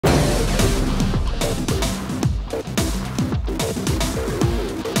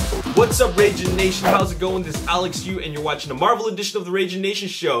What's up, Ragin Nation? How's it going? This is Alex Yu, and you're watching the Marvel edition of the Ragin Nation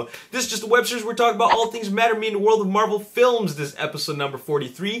show. This is just a web series where we're talking about all things matter me in the world of Marvel films. This is episode number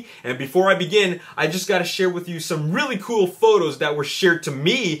 43. And before I begin, I just got to share with you some really cool photos that were shared to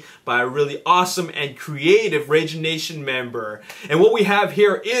me by a really awesome and creative Ragin Nation member. And what we have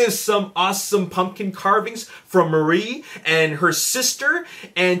here is some awesome pumpkin carvings from Marie and her sister.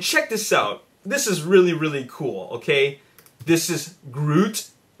 And check this out. This is really, really cool, okay? This is Groot.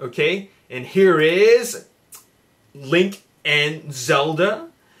 Okay, and here is Link and Zelda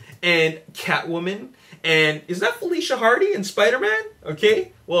and Catwoman, and is that Felicia Hardy and Spider-Man?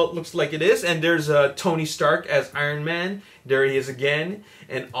 Okay, well, it looks like it is. And there's Tony Stark as Iron Man. There he is again.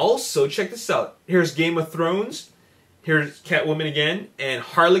 And also, check this out. Here's Game of Thrones. Here's Catwoman again, and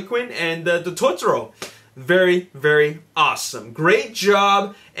Harley Quinn and the Totoro. Very, very awesome. Great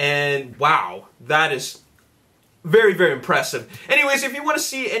job, and wow, that is very, very impressive. Anyways, if you want to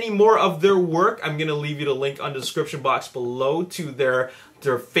see any more of their work, I'm going to leave you the link on the description box below to their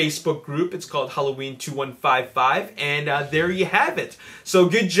Facebook group. It's called Halloween 2155, and there you have it. So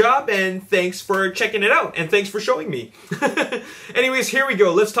good job, and thanks for checking it out, and thanks for showing me. Anyways, here we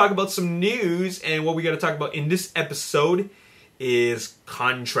go. Let's talk about some news, and what we got to talk about in this episode is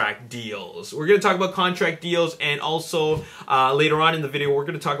contract deals. We're going to talk about contract deals, and also later on in the video we're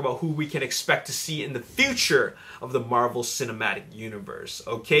going to talk about who we can expect to see in the future of the Marvel Cinematic Universe.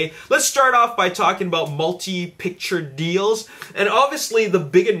 Okay, let's start off by talking about multi-picture deals. And obviously the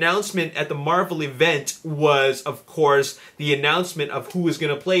big announcement at the Marvel event was, of course, the announcement of who is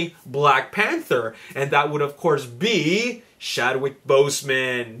going to play Black Panther, and that would of course be Chadwick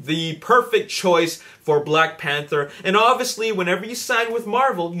Boseman, the perfect choice for Black Panther. And obviously, whenever you sign with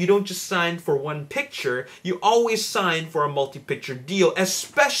Marvel, you don't just sign for one picture, you always sign for a multi-picture deal,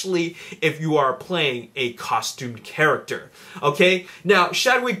 especially if you are playing a costumed character. Okay? Now,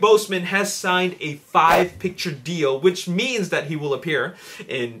 Chadwick Boseman has signed a 5-picture deal, which means that he will appear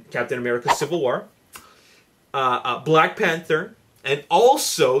in Captain America Civil War, Black Panther, and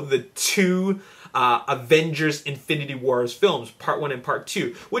also the 2 Avengers Infinity Wars films, Part 1 and Part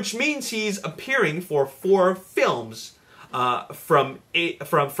 2, which means he's appearing for 4 films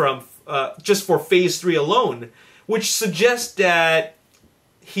just for Phase 3 alone, which suggests that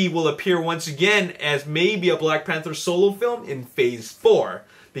he will appear once again as maybe a Black Panther solo film in Phase 4.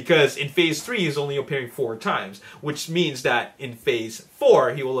 Because in Phase 3 he's only appearing 4 times, which means that in Phase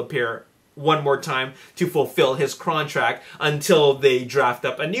 4 he will appear one more time to fulfill his contract until they draft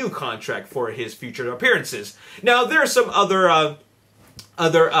up a new contract for his future appearances. Now, there are some other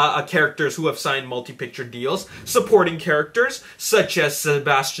characters who have signed multi-picture deals, supporting characters such as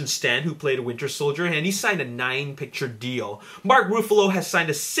Sebastian Stan, who played a Winter Soldier, and he signed a 9-picture deal. Mark Ruffalo has signed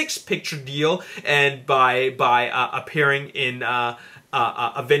a 6-picture deal, and by appearing in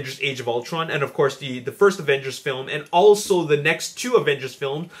Avengers Age of Ultron, and of course the first Avengers film, and also the next 2 Avengers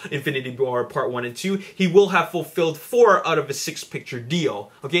films, Infinity War Part 1 and 2, he will have fulfilled 4 out of a 6-picture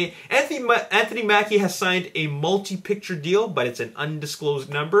deal. Okay, Anthony Mackie has signed a multi-picture deal, but it's an undisclosed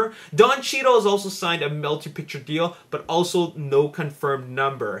number. Don Cheadle has also signed a multi-picture deal, but also no confirmed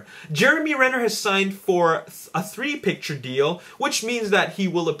number. Jeremy Renner has signed for a 3-picture deal, which means that he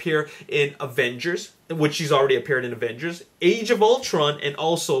will appear in Avengers, which he's already appeared in Avengers, Age of Ultron, and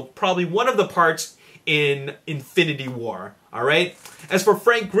also probably one of the parts in Infinity War. All right. As for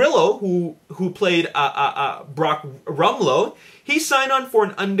Frank Grillo, who played Brock Rumlow, he signed on for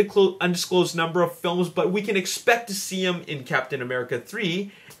an undisclosed number of films, but we can expect to see him in Captain America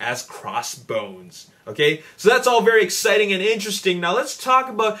 3 as Crossbones. Okay, so that's all very exciting and interesting. Now let's talk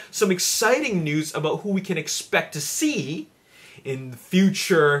about some exciting news about who we can expect to see in the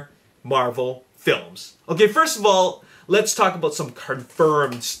future Marvel films. Okay, first of all, let's talk about some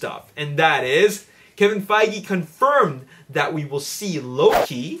confirmed stuff, and that is Kevin Feige confirmed that we will see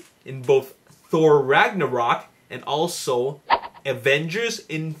Loki in both Thor Ragnarok and also Avengers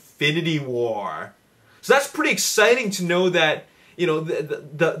Infinity War. So that's pretty exciting to know that, you know,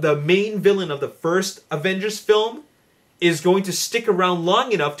 the main villain of the first Avengers film is going to stick around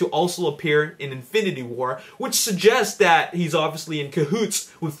long enough to also appear in Infinity War, which suggests that he's obviously in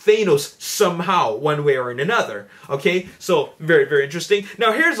cahoots with Thanos somehow, one way or another. Okay, so very, very interesting.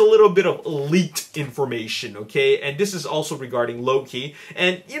 Now here's a little bit of leaked information, okay, and this is also regarding Loki.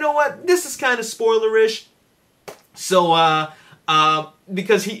 And you know what? This is kind of spoilerish. So,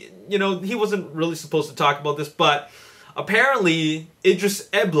 because he wasn't really supposed to talk about this, but apparently Idris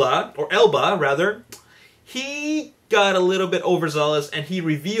Elba, rather, he got a little bit overzealous, and he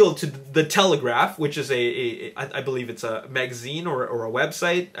revealed to The Telegraph, which is I believe it's a magazine or a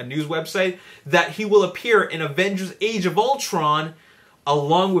website, a news website, that he will appear in Avengers Age of Ultron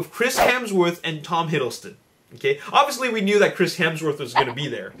along with Chris Hemsworth and Tom Hiddleston. Okay, obviously we knew that Chris Hemsworth was going to be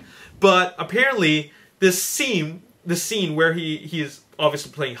there, but apparently this scene where he is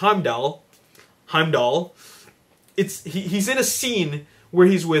obviously playing Heimdall, he's in a scene where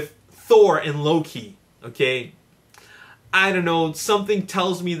he's with Thor and Loki. Okay, I don't know, something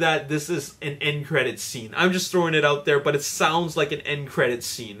tells me that this is an end credit scene. I'm just throwing it out there, but it sounds like an end credit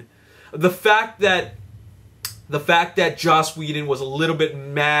scene. The fact that Joss Whedon was a little bit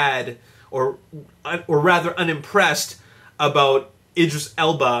mad, or rather unimpressed about Idris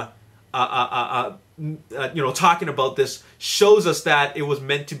Elba, talking about this, shows us that it was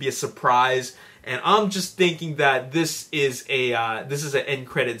meant to be a surprise. And I'm just thinking that this is an end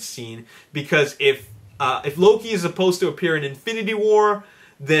credit scene, because if Loki is supposed to appear in Infinity War,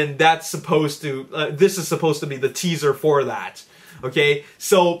 then this is supposed to be the teaser for that. Okay,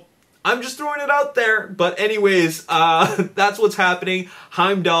 so I'm just throwing it out there. But anyways, that's what's happening.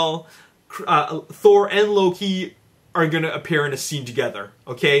 Heimdall, Thor, and Loki are going to appear in a scene together.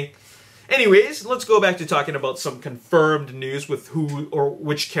 Okay. Anyways, let's go back to talking about some confirmed news with who or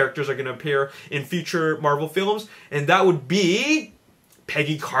which characters are going to appear in future Marvel films, and that would be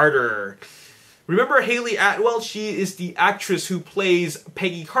Peggy Carter. Remember Hayley Atwell? She is the actress who plays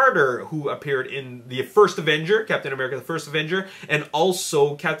Peggy Carter, who appeared in the first Avenger, Captain America the First Avenger, and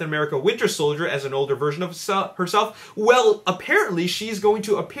also Captain America Winter Soldier as an older version of herself. Well, apparently she's going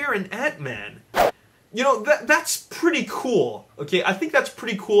to appear in Ant-Man. You know, that's pretty cool, okay? I think that's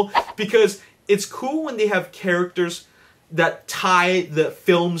pretty cool, because it's cool when they have characters that tie the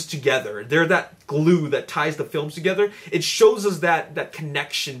films together. They're that glue that ties the films together. It shows us that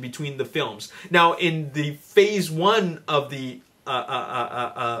connection between the films. Now, in the Phase 1 of the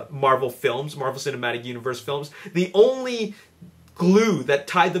Marvel films, Marvel Cinematic Universe films, the only glue that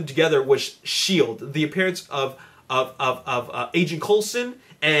tied them together was S.H.I.E.L.D., the appearance of Agent Coulson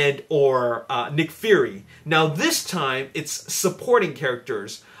or Nick Fury. Now this time it's supporting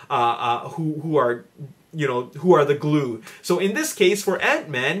characters who are the glue. So in this case, for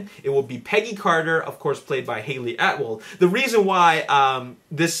Ant-Man, it will be Peggy Carter, of course played by Hayley Atwell. The reason why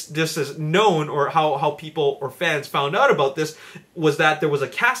this is known, or how people or fans found out about this, was that there was a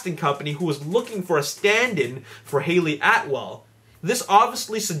casting company who was looking for a stand-in for Hayley Atwell. This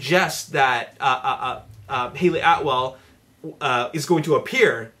obviously suggests that Hayley Atwell is going to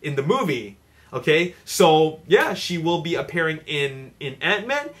appear in the movie. Okay, so yeah, she will be appearing in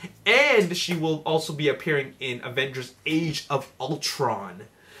Ant-Man, and she will also be appearing in Avengers Age of Ultron.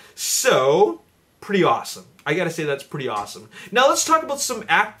 So, pretty awesome. I gotta say, that's pretty awesome. Now let's talk about some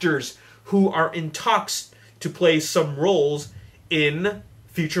actors who are in talks to play some roles in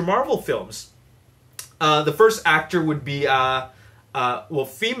future Marvel films. The first actor would be female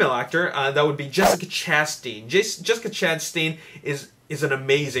actor, that would be Jessica Chastain. Jessica Chastain is an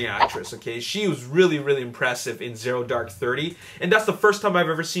amazing actress, okay? She was really, really impressive in Zero Dark 30, and that's the first time I've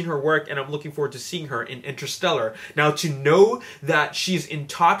ever seen her work, and I'm looking forward to seeing her in Interstellar. Now, to know that she's in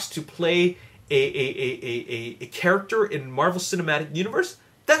talks to play a character in Marvel Cinematic Universe,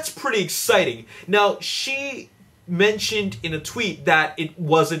 that's pretty exciting. Now, she mentioned in a tweet that it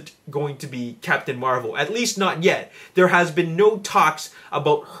wasn't going to be Captain Marvel, at least not yet. There has been no talks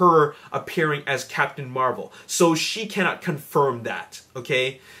about her appearing as Captain Marvel, so she cannot confirm that,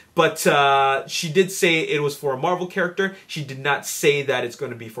 okay? But she did say it was for a Marvel character. She did not say that it's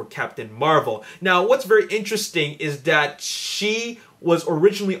going to be for Captain Marvel. Now, what's very interesting is that she was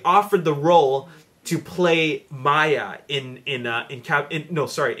originally offered the role to play Maya in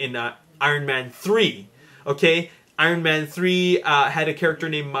Iron Man 3. Okay, Iron Man 3 had a character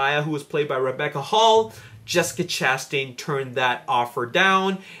named Maya who was played by Rebecca Hall. Jessica Chastain turned that offer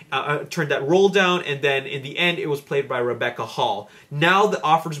down, turned that role down, and then in the end it was played by Rebecca Hall. Now the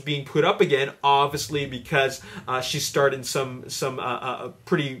offer's being put up again, obviously because she starred in some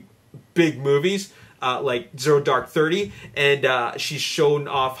pretty big movies. Like Zero Dark 30, and she's shown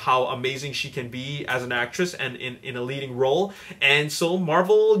off how amazing she can be as an actress and in a leading role, and so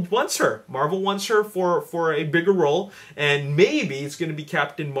Marvel wants her. Marvel wants her for a bigger role, and maybe it's going to be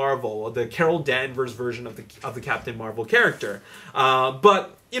Captain Marvel, the Carol Danvers version of the Captain Marvel character.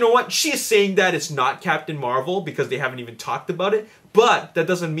 But you know what? She's saying that it's not Captain Marvel because they haven't even talked about it. But that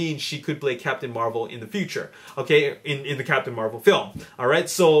doesn't mean she could play Captain Marvel in the future, okay, in the Captain Marvel film. All right,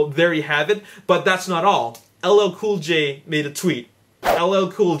 so there you have it. But that's not all. LL Cool J made a tweet. LL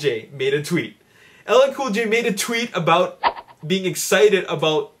Cool J made a tweet. LL Cool J made a tweet about being excited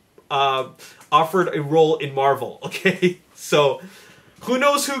about offered a role in Marvel, okay? So who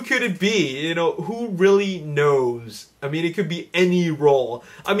knows who could it be? You know, who really knows? I mean, it could be any role.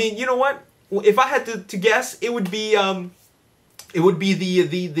 I mean, you know what? If I had to guess, it would be It would be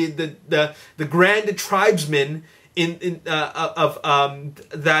the grand tribesman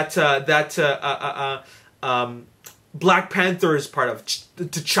Black Panther is part of.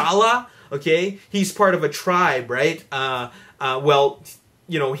 T'Challa, okay? He's part of a tribe, right? Well,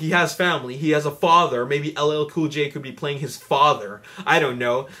 you know, he has family. He has a father. Maybe LL Cool J could be playing his father. I don't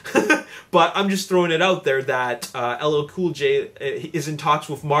know. But I'm just throwing it out there that LL Cool J is in talks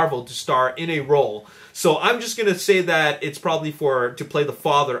with Marvel to star in a role. So I'm just going to say that it's probably to play the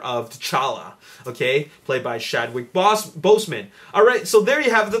father of T'Challa, okay? Played by Chadwick Boseman. All right, so there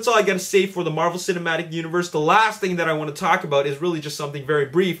you have it. That's all I got to say for the Marvel Cinematic Universe. The last thing that I want to talk about is really just something very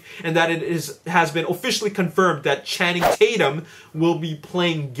brief, and that it has been officially confirmed that Channing Tatum will be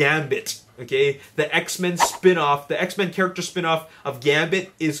playing Gambit. Okay, the X-Men spin-off, the X-Men character spin-off of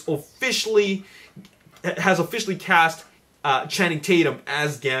Gambit has officially cast Channing Tatum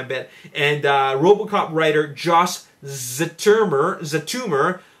as Gambit, and RoboCop writer Josh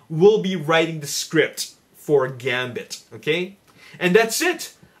Zatumer will be writing the script for Gambit. Okay, and that's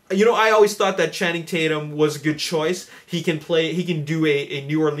it. You know, I always thought that Channing Tatum was a good choice. He can do a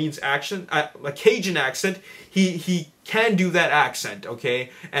New Orleans accent, a Cajun accent. He can do that accent, okay?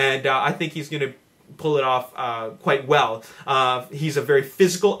 And I think he's going to pull it off quite well. He's a very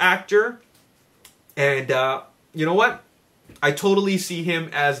physical actor. And you know what? I totally see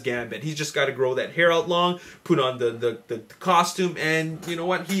him as Gambit. He's just got to grow that hair out long, put on the costume, and you know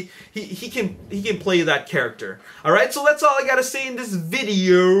what? He can play that character. All right, so that's all I got to say in this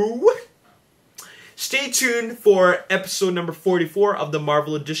video. Stay tuned for episode number 44 of the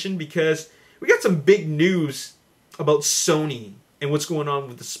Marvel Edition, because we got some big news about Sony and what's going on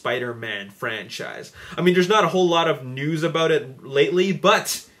with the Spider-Man franchise. I mean, there's not a whole lot of news about it lately,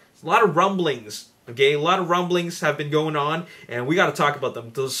 but a lot of rumblings. Okay, a lot of rumblings have been going on, and we got to talk about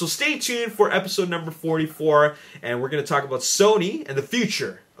them. So stay tuned for episode number 44, and we're going to talk about Sony and the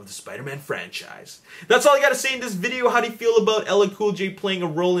future of the Spider-Man franchise. That's all I got to say in this video. How do you feel about LL Cool J playing a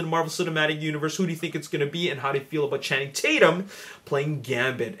role in Marvel Cinematic Universe? Who do you think it's going to be? And how do you feel about Channing Tatum playing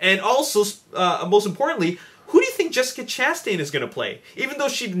Gambit? And also, most importantly, who do you think Jessica Chastain is going to play? Even though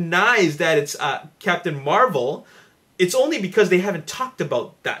she denies that it's Captain Marvel, it's only because they haven't talked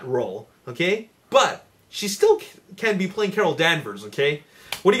about that role, okay? But she still can be playing Carol Danvers, okay?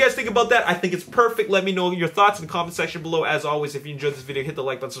 What do you guys think about that? I think it's perfect. Let me know your thoughts in the comment section below. As always, if you enjoyed this video, hit the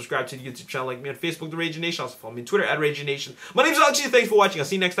like button, subscribe to the YouTube channel, like me on Facebook, The Ragin Nation. Also follow me on Twitter, @RaginNation. My name's Alex. Thanks for watching. I'll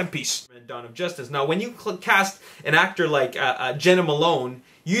see you next time. Peace. Dawn of Justice. Now, when you cast an actor like Jenna Malone,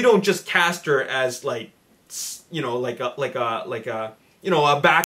 you don't just cast her as like, you know, like a back